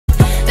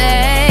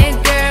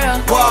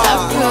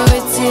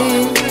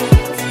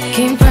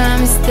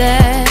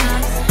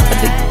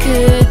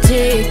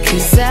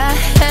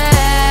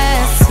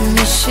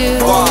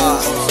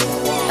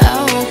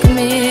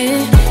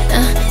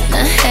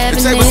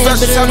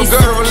What's the type of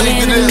girl relate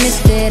to this?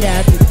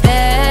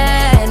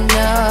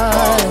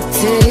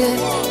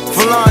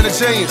 Full on the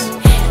chains.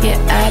 Yeah,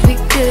 I be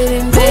good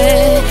in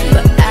bed,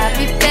 but I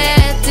be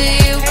bad to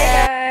you.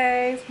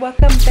 Hey guys,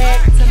 welcome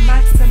back to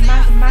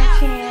my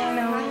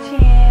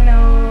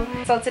channel.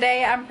 So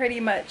today I'm pretty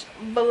much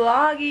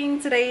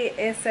vlogging. Today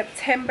is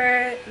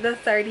September the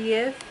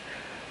 30th.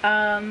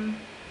 I'm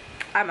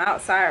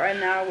outside right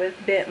now with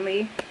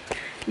Bentley.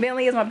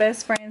 Bentley is my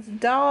best friend's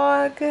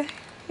dog.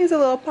 He's a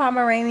little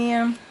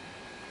Pomeranian.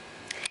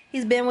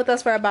 He's been with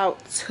us for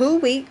about 2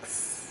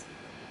 weeks.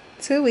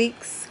 2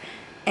 weeks.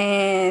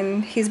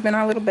 And he's been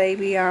our little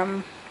baby.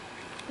 I'm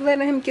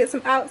letting him get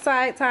some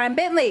outside time.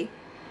 Bentley!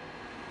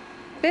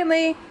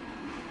 Bentley!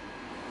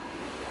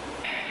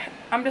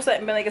 I'm just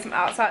letting Bentley get some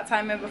outside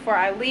time in before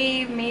I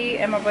leave. Me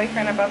and my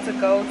boyfriend are about to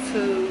go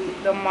to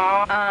the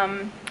mall.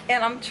 And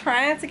I'm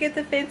trying to get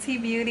the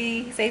Fenty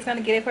Beauty. He said he's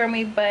gonna get it for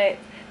me, but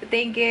the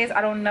thing is,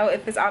 I don't know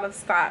if it's out of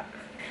stock.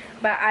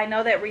 But I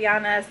know that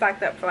Rihanna has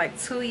stocked up for like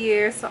 2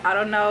 years, so I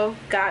don't know.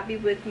 God be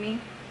with me.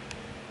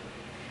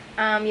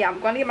 Yeah, I'm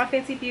going to get my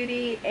Fenty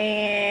Beauty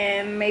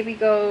and maybe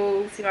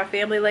go see my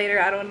family later.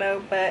 I don't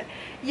know, but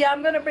yeah,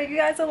 I'm going to bring you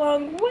guys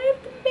along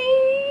with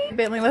me.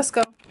 Bentley, let's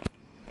go.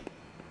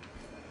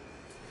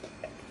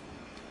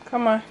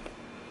 Come on.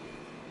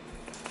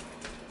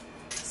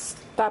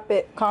 Stop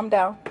it. Calm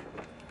down.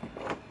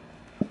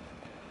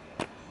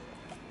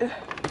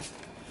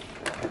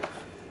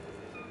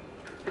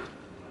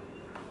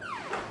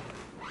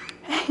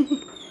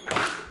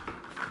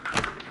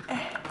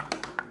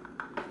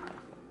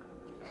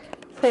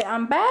 Say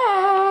I'm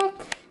back.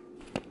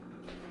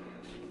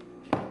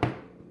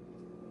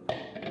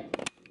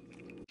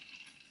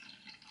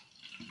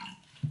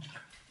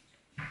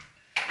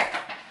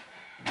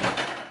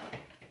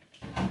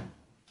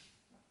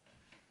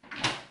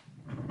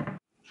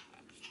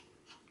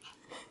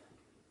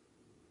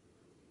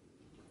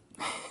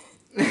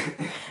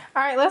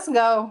 All right, let's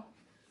go.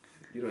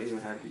 You don't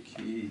even have your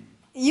key.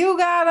 You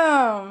got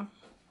them.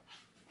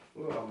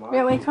 What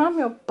Really, calm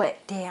your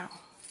butt down.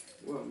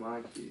 What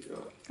my key?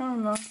 I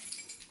don't know.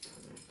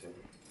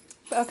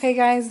 Okay,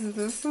 guys,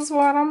 this is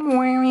what I'm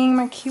wearing.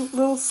 My cute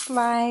little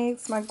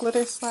slides, my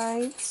glitter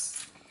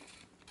slides.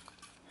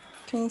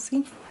 Can you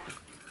see?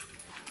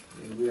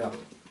 Yeah, we out.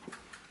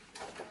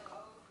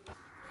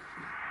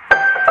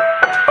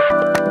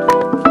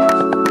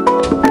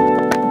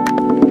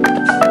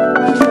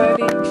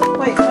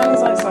 Wait, turn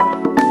these lights off.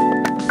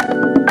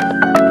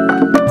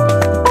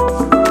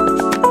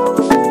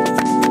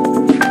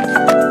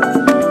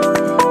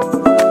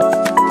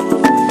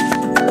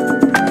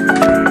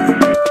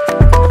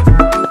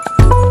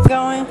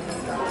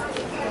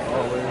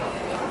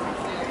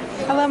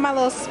 I love my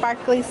little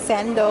sparkly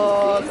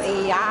sandals.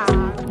 Yeah.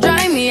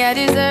 Drive me a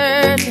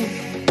dessert.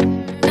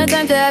 No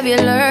time to have you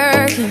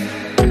lurking.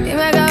 You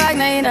make a back,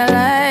 now you don't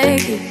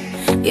like it.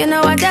 You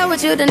know I dealt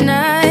with you the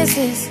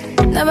nicest.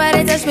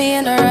 Nobody touched me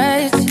in a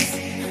righteous.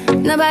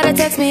 Nobody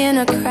text me in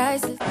a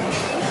crisis.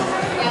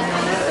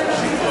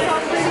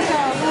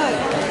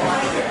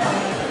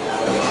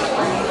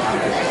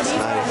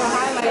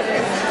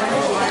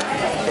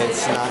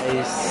 It's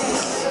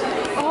nice.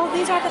 Oh,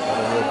 these are the...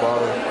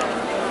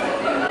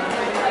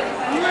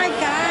 Oh my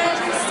gosh,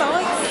 I'm so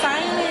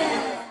excited.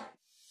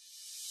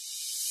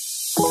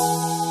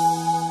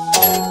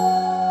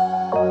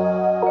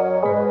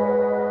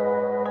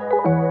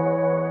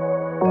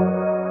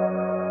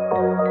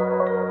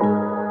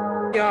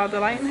 Y'all, the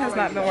lighting has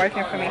not been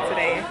working for me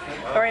today.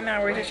 But right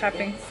now we're just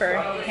shopping for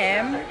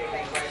him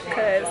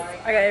because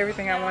I got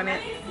everything I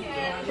wanted.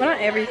 Well, not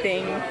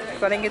everything,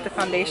 because I didn't get the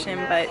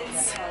foundation, but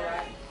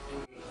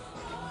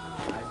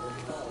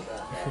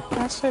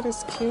that shit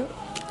is cute.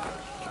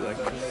 You like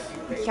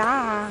this?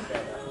 Yeah.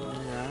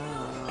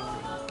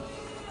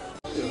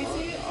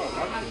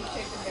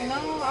 No,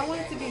 I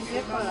want it to be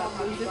zip up.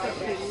 Zip up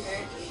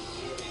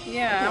hoodie.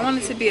 Yeah, I want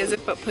it to be a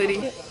zip up hoodie.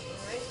 You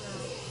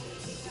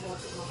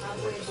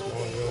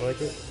don't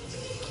like it?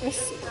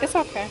 It's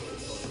okay.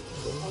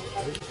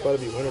 It's about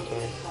to be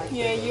wintertime.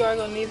 Yeah, you are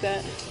gonna need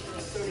that.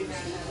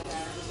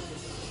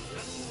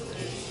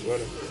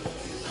 Sweater.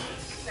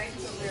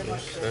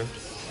 Okay.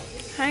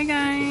 Hi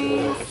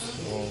guys.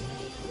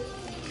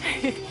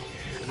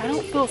 I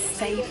don't feel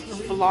safe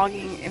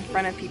vlogging in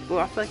front of people.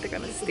 I feel like they're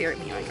gonna stare at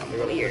me like I'm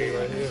weird.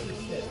 Right here.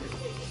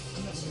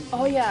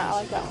 Oh yeah, I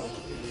like that one.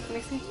 Let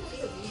me see.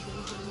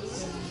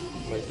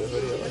 Like the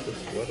hoodie, I like the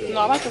sweater. No,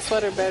 I like the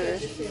sweater better.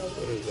 The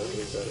sweater is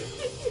definitely better.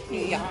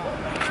 Yeah.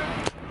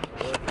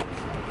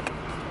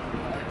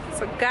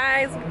 So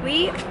guys,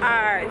 we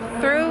are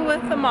through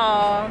with the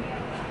mall.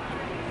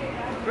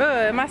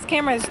 Ugh, my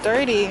camera is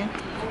dirty.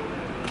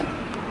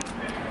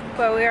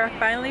 But we are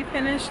finally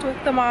finished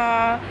with the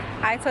mall.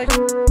 I told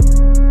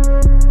you.